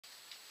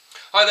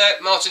Hi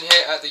there, Martin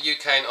here at the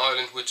UK and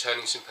Ireland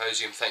Woodturning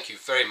Symposium. Thank you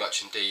very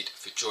much indeed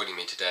for joining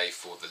me today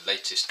for the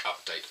latest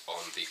update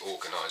on the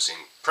organising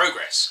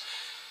progress.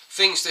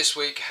 Things this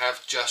week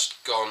have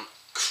just gone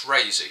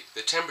crazy.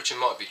 The temperature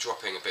might be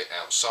dropping a bit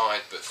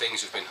outside, but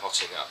things have been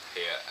hotting up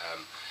here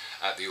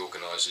at the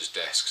organisers'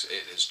 desks.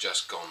 It has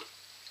just gone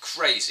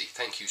crazy.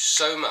 Thank you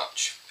so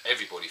much,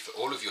 everybody, for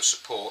all of your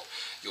support,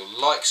 your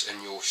likes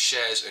and your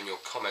shares and your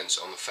comments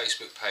on the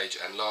Facebook page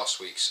and last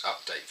week's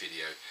update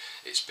video.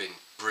 It's been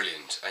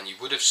brilliant, and you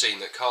would have seen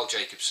that Carl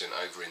Jacobson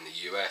over in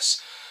the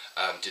US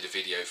did a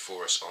video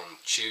for us on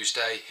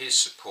Tuesday. His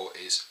support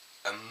is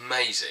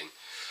amazing,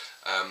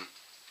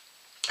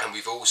 and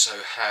we've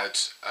also had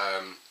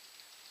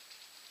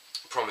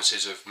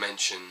promises of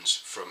mentions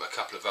from a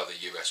couple of other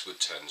US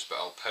woodturners, but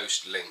I'll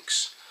post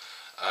links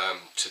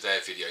to their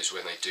videos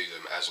when they do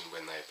them as and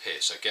when they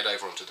appear. So get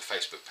over onto the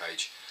Facebook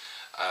page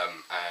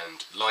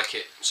and like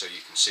it so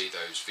you can see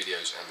those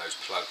videos and those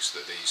plugs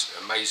that these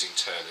amazing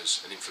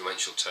turners and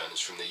influential turners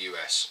from the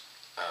US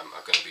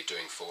are going to be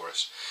doing for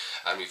us.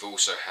 And we've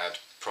also had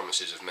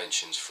promises of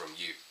mentions from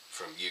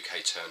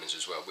UK turners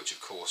as well, which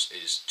of course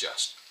is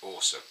just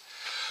awesome.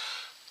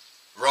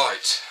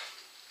 Right.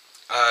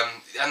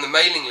 And the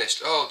mailing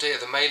list, oh dear,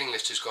 the mailing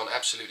list has gone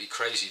absolutely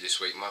crazy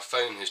this week. My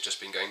phone has just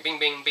been going bing,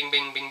 bing, bing,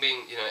 bing, bing,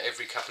 bing, you know,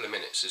 every couple of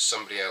minutes as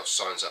somebody else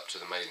signs up to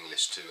the mailing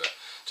list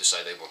to say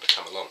they want to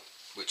come along,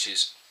 which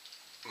is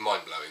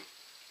mind-blowing.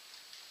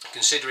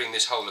 Considering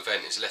this whole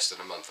event is less than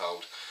a month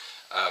old,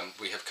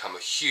 we have come a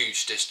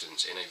huge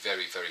distance in a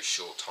very, very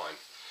short time.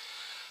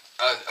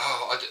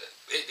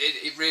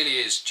 It really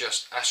is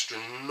just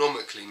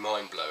astronomically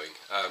mind-blowing,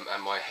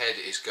 and my head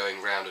is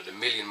going round at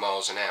 1,000,000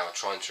 miles an hour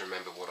trying to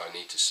remember what I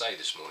need to say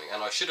this morning.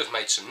 And I should have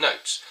made some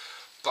notes,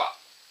 but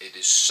it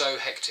is so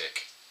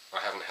hectic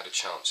I haven't had a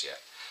chance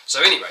yet.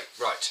 So anyway,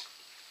 right,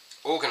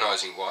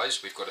 organising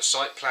wise, we've got a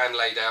site plan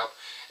laid out.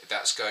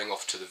 That's going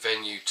off to the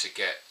venue to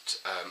get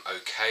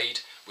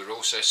okayed. We're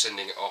also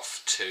sending it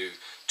off to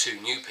 2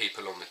 new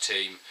people on the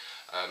team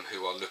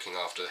who are looking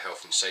after the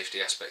health and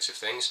safety aspects of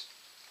things.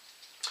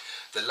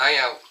 The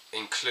layout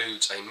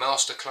includes a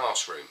master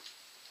classroom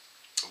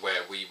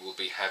where we will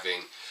be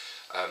having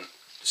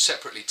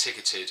separately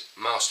ticketed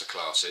master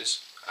classes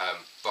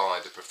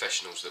by the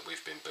professionals that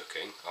we've been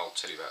booking. I'll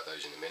tell you about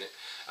those in a minute.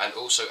 And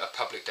also a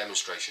public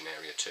demonstration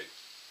area too.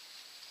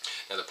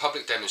 Now the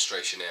public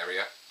demonstration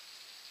area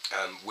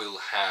will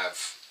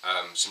have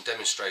some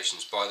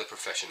demonstrations by the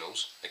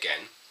professionals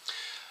again,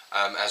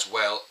 as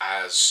well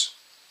as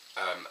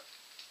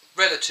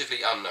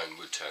relatively unknown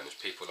woodturners,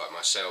 people like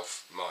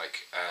myself,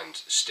 Mike and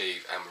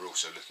Steve, and we're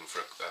also looking for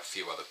a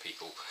few other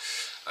people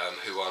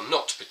who are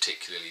not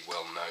particularly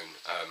well known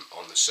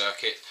on the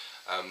circuit,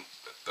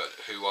 but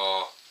who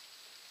are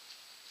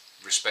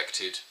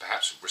respected,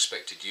 perhaps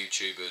respected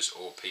YouTubers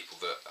or people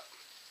that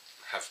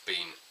have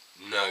been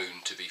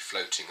known to be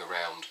floating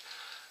around,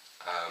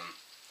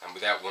 and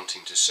without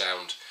wanting to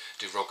sound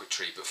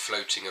derogatory, but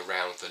floating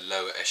around the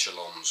lower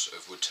echelons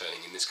of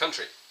woodturning in this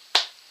country.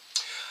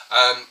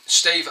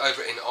 Steve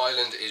over in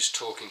Ireland is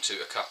talking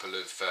to a couple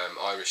of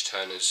Irish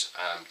turners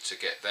to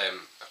get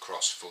them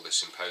across for the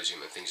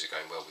symposium, and things are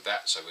going well with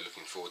that, so we're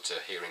looking forward to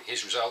hearing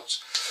his results.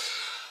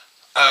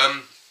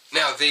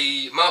 Now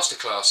the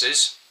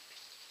masterclasses,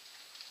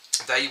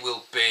 they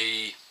will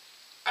be,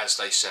 as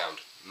they sound,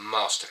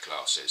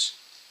 masterclasses,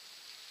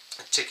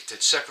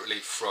 ticketed separately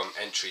from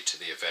entry to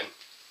the event.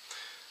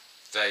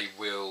 They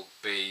will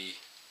be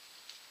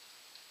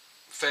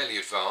fairly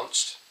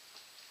advanced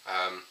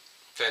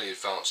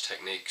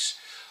techniques,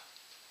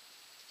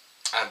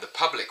 and the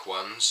public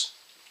ones,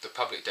 the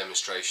public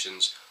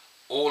demonstrations,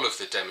 all of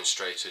the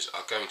demonstrators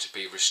are going to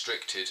be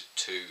restricted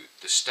to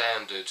the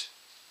standard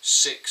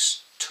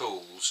 6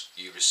 tools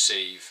you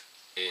receive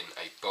in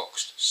a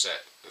boxed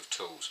set of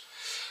tools,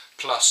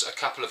 plus a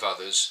couple of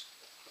others,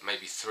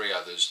 maybe 3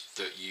 others,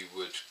 that you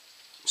would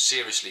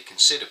seriously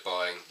consider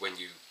buying when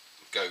you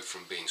go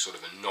from being sort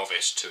of a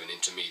novice to an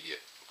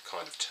intermediate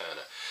kind of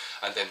turner.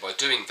 And then by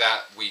doing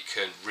that we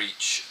can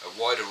reach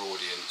a wider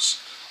audience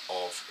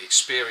of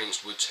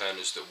experienced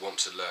woodturners that want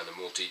to learn a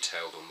more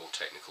detailed or more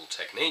technical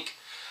technique,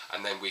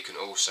 and then we can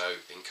also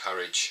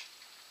encourage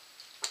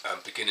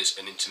beginners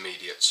and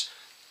intermediates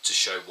to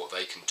show what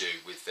they can do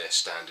with their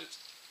standard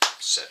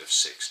set of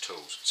 6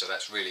 tools. So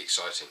that's really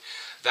exciting.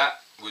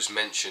 That was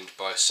mentioned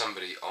by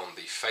somebody on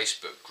the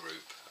Facebook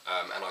group,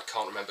 and I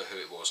can't remember who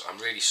it was. I'm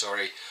really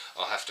sorry,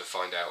 I'll have to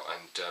find out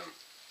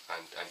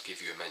and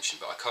give you a mention,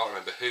 but I can't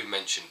remember who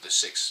mentioned the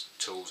 6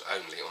 tools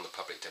only on the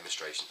public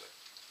demonstration.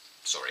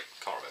 Sorry,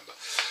 can't remember.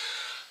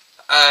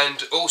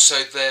 And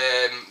also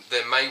there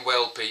may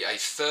well be a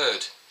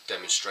 3rd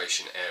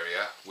demonstration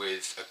area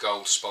with a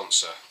gold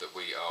sponsor that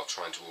we are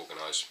trying to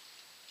organise.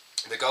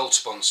 The gold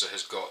sponsor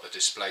has got a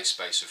display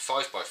space of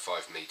 5 by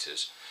 5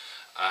 metres,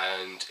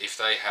 and if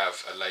they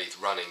have a lathe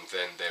running,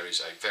 then there is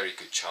a very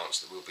good chance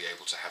that we'll be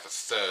able to have a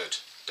 3rd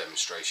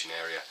demonstration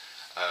area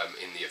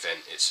in the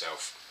event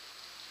itself.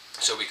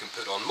 So we can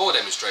put on more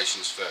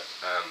demonstrations for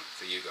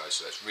you guys,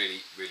 so that's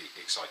really, really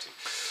exciting.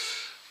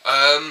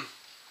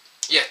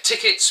 Yeah,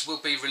 tickets will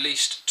be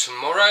released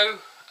tomorrow.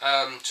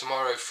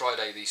 Tomorrow,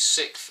 Friday the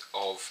 6th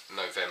of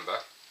November.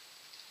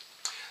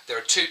 There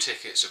are 2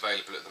 tickets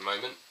available at the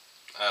moment.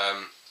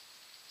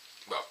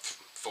 Well,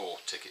 4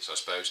 tickets I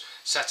suppose.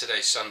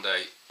 Saturday,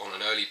 Sunday on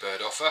an early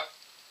bird offer,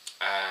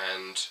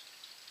 and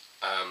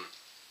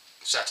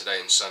Saturday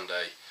and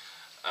Sunday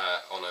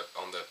on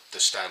the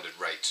standard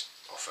rate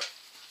offer.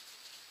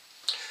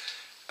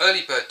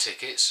 Early bird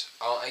tickets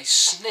are a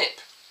snip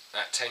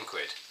at 10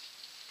 quid,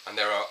 and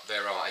there are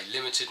a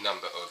limited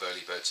number of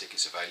early bird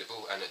tickets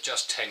available, and at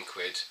just 10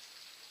 quid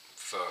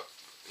for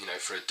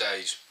a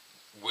day's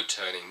wood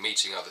turning,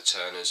 meeting other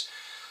turners,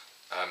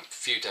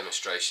 few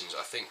demonstrations.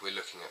 I think we're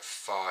looking at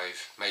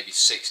 5, maybe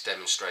 6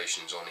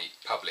 demonstrations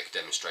public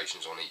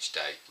demonstrations on each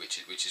day,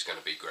 which is going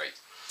to be great.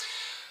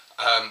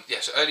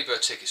 Yeah, so early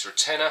bird tickets are a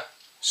tenner.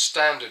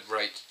 Standard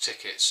rate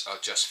tickets are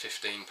just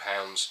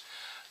 £15,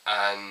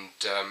 and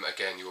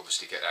again, you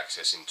obviously get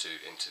access into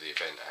the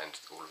event and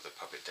all of the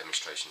public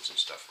demonstrations and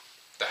stuff.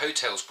 The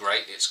hotel's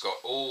great. It's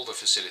got all the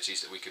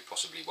facilities that we could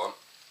possibly want.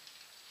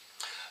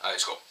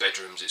 It's got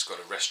bedrooms, it's got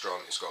a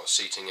restaurant, it's got a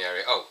seating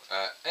area.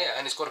 Yeah,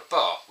 and it's got a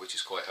bar, which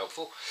is quite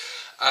helpful.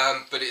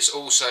 But it's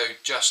also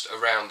just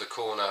around the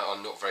corner,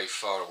 and not very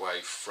far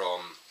away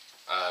from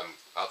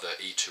other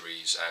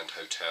eateries and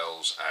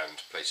hotels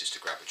and places to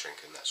grab a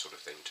drink and that sort of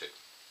thing too.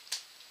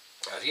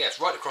 Yeah, it's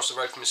right across the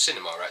road from the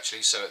cinema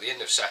actually, so at the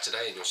end of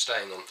Saturday and you're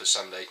staying on for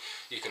Sunday,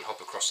 you can hop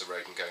across the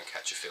road and go and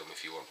catch a film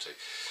if you want to.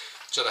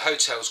 So the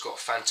hotel's got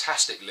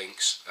fantastic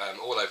links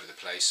all over the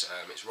place.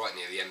 It's right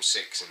near the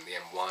M6 and the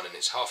M1, and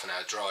it's half an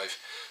hour drive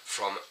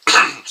from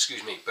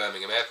excuse me,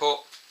 Birmingham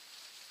Airport.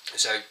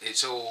 So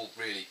it's all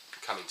really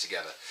coming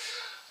together.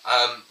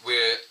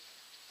 We're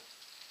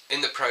in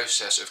the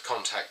process of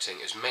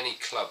contacting as many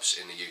clubs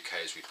in the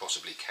UK as we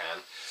possibly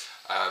can,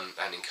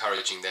 and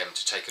encouraging them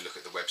to take a look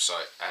at the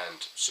website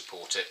and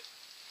support it.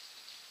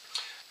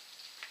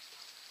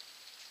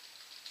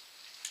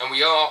 And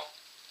we are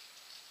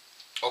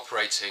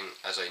operating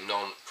as a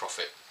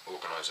non-profit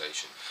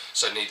organisation,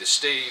 so neither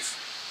Steve,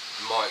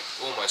 Mike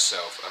or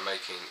myself are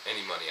making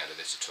any money out of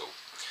this at all.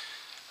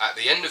 At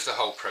the end of the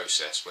whole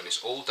process, when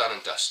it's all done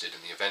and dusted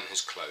and the event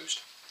has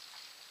closed,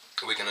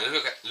 we're going to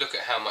look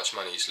at how much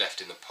money is left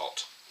in the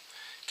pot,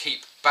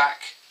 keep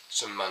back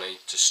some money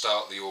to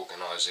start the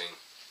organising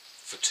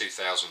for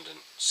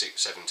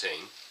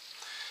 2017,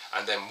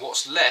 and then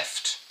what's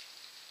left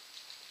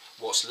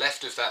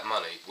of that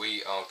money,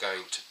 we are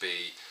going to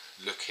be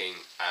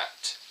looking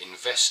at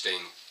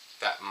investing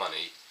that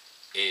money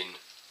in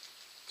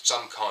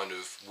some kind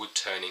of wood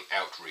turning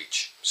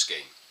outreach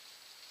scheme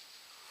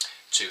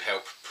to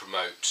help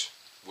promote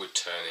wood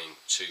turning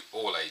to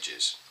all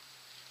ages.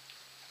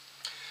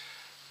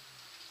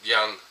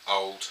 Young,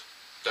 old,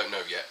 don't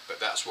know yet, but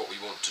that's what we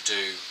want to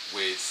do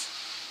with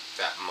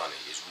that money,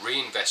 is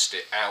reinvest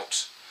it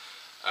out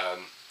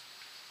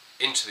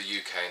into the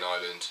UK and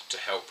Ireland to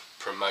help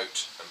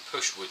promote and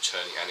push wood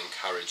turning and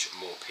encourage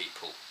more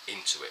people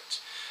into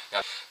it.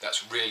 Now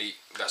that's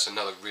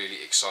another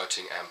really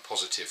exciting and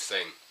positive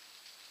thing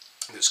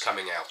that's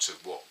coming out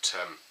of what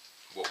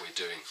we're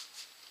doing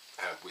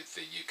with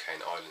the UK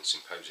and Ireland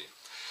Symposium.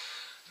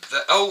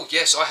 Oh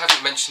yes, I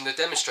haven't mentioned the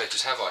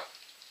demonstrators, have I?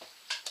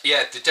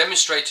 Yeah, the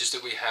demonstrators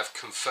that we have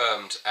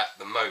confirmed at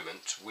the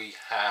moment, we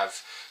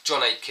have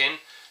John Aitken,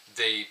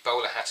 the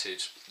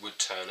bowler-hatted wood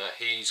turner.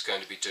 He's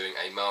going to be doing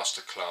a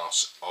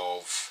masterclass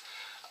of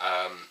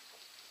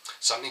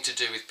something to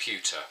do with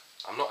pewter.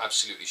 I'm not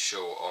absolutely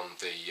sure on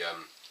the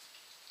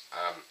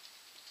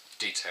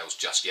details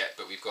just yet,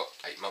 but we've got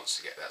 8 months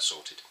to get that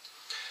sorted.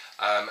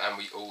 And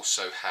we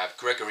also have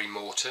Gregory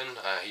Morton.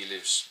 He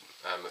lives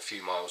a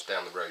few miles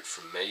down the road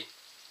from me.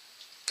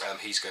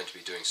 He's going to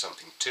be doing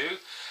something too.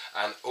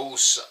 And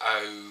also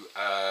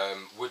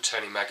Wood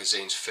Turning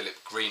Magazine's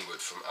Philip Greenwood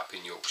from up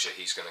in Yorkshire.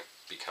 He's going to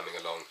be coming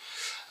along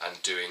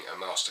and doing a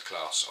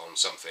masterclass on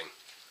something.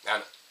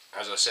 And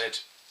as I said,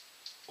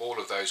 all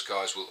of those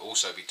guys will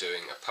also be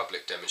doing a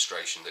public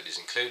demonstration that is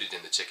included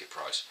in the ticket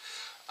price,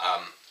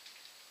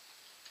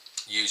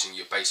 using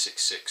your basic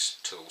 6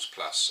 tools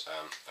plus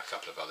a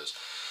couple of others.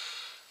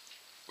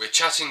 We're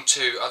chatting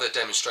to other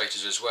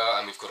demonstrators as well,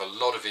 and we've got a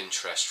lot of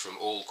interest from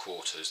all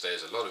quarters.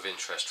 There's a lot of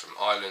interest from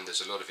Ireland,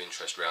 there's a lot of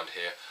interest around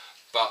here,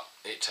 but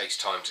it takes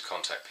time to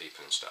contact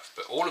people and stuff.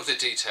 But all of the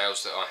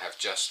details that I have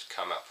just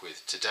come up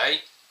with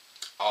today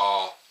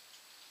are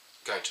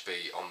going to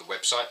be on the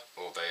website,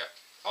 or they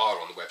are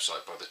on the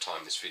website by the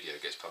time this video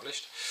gets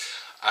published.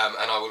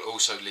 And I will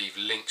also leave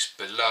links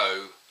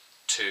below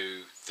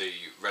to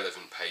the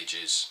relevant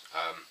pages,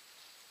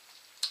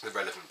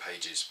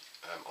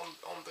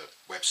 on the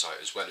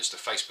website, as well as the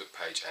Facebook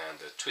page and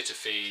the Twitter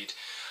feed.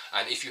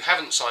 And if you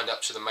haven't signed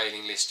up to the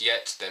mailing list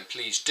yet, then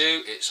please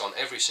do. It's on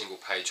every single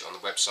page on the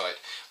website,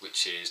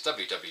 which is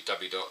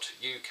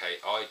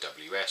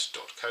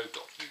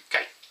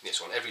www.UKIWS.co.uk.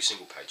 It's on every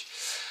single page.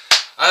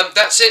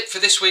 That's it for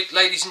this week,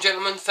 ladies and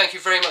gentlemen. Thank you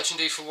very much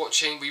indeed for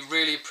watching. We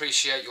really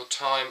appreciate your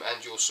time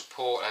and your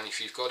support, and if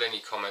you've got any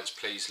comments,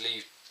 please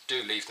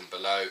do leave them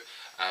below.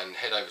 and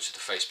head over to the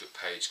Facebook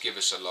page, give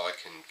us a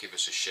like and give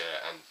us a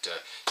share, and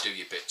do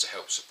your bit to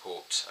help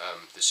support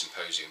the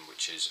symposium,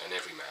 which is an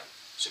Everyman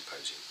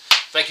Symposium.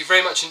 Thank you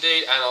very much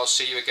indeed, and I'll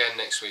see you again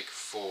next week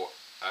for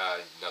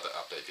another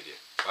update video.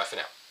 Bye for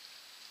now.